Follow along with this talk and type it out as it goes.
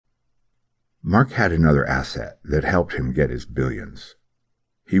Mark had another asset that helped him get his billions.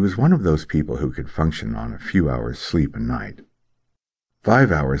 He was one of those people who could function on a few hours sleep a night.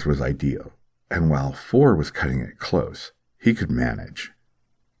 5 hours was ideal, and while 4 was cutting it close, he could manage.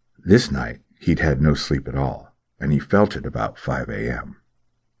 This night, he'd had no sleep at all, and he felt it about 5 a.m.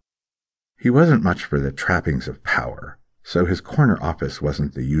 He wasn't much for the trappings of power, so his corner office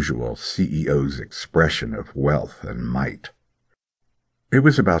wasn't the usual CEO's expression of wealth and might. It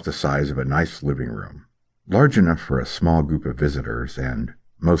was about the size of a nice living room, large enough for a small group of visitors and,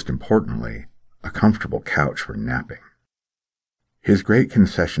 most importantly, a comfortable couch for napping. His great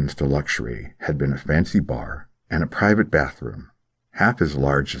concessions to luxury had been a fancy bar and a private bathroom, half as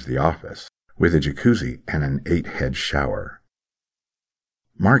large as the office, with a jacuzzi and an 8-head shower.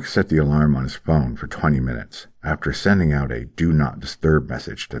 Mark set the alarm on his phone for 20 minutes after sending out a do not disturb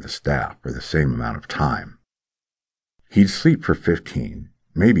message to the staff for the same amount of time. He'd sleep for 15,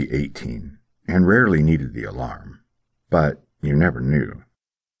 maybe 18, and rarely needed the alarm, but you never knew.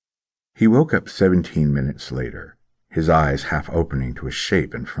 He woke up 17 minutes later, his eyes half opening to a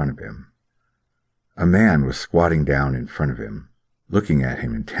shape in front of him. A man was squatting down in front of him, looking at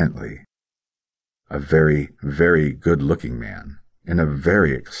him intently. A very, very good-looking man, in a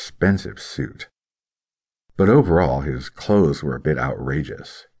very expensive suit. But overall, his clothes were a bit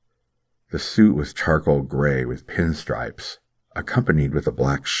outrageous. The suit was charcoal gray with pinstripes, accompanied with a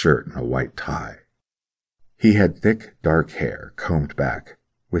black shirt and a white tie. He had thick, dark hair combed back,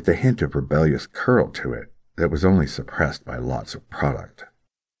 with a hint of rebellious curl to it that was only suppressed by lots of product.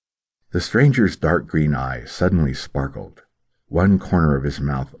 The stranger's dark green eyes suddenly sparkled, one corner of his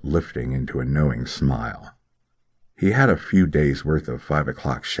mouth lifting into a knowing smile. He had a few days' worth of 5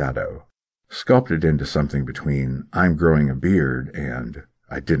 o'clock shadow, sculpted into something between I'm growing a beard and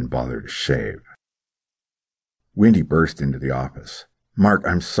I didn't bother to shave. Wendy burst into the office. Mark,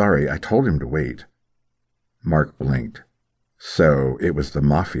 I'm sorry, I told him to wait. Mark blinked. So it was the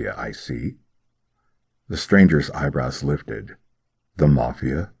Mafia, I see. The stranger's eyebrows lifted. The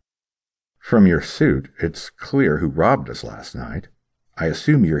Mafia? From your suit, it's clear who robbed us last night. I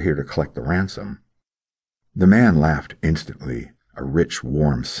assume you're here to collect the ransom. The man laughed instantly, a rich,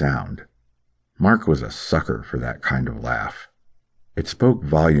 warm sound. Mark was a sucker for that kind of laugh. It spoke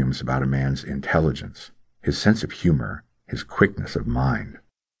volumes about a man's intelligence, his sense of humor, his quickness of mind.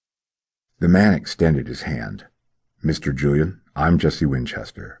 The man extended his hand. Mr. Julian, I'm Jesse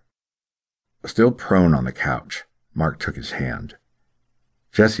Winchester. Still prone on the couch, Mark took his hand.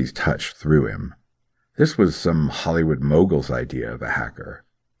 Jesse's touch threw him. This was some Hollywood mogul's idea of a hacker,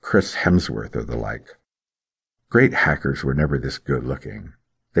 Chris Hemsworth or the like. Great hackers were never this good-looking.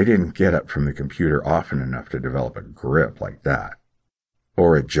 They didn't get up from the computer often enough to develop a grip like that,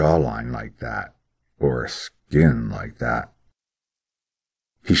 or a jawline like that, or a skin like that.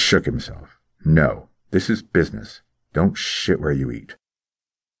 He shook himself. No, this is business. Don't shit where you eat.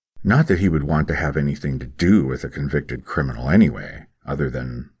 Not that he would want to have anything to do with a convicted criminal anyway, other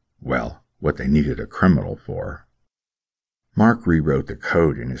than, well, what they needed a criminal for. Mark rewrote the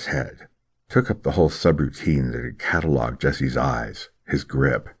code in his head, took up the whole subroutine that had cataloged Jesse's eyes, his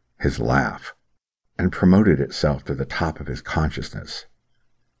grip, his laugh, and promoted itself to the top of his consciousness.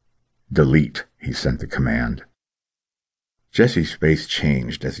 Delete, he sent the command. Jesse's face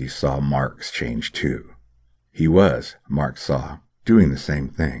changed as he saw Mark's change too. He was, Mark saw, doing the same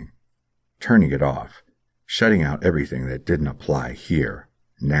thing, turning it off, shutting out everything that didn't apply here,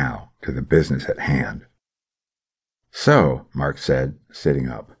 now, to the business at hand. So, Mark said, sitting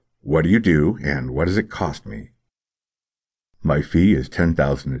up, what do you do, and what does it cost me? My fee is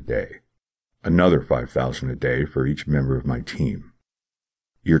 $10,000 a day. Another $5,000 a day for each member of my team.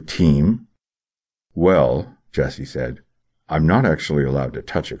 Your team? Well, Jesse said, I'm not actually allowed to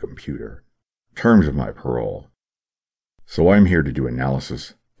touch a computer. Terms of my parole. So I'm here to do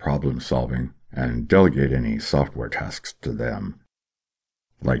analysis, problem solving, and delegate any software tasks to them.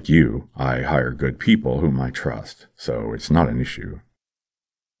 Like you, I hire good people whom I trust, so it's not an issue.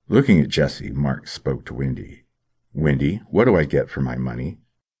 Looking at Jesse, Mark spoke to Wendy. Wendy, what do I get for my money?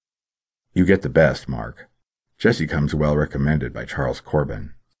 You get the best, Mark. Jesse comes well recommended by Charles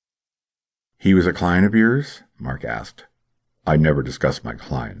Corbin. He was a client of yours? Mark asked. I never discuss my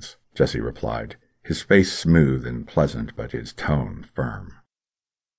clients, Jesse replied, his face smooth and pleasant, but his tone firm.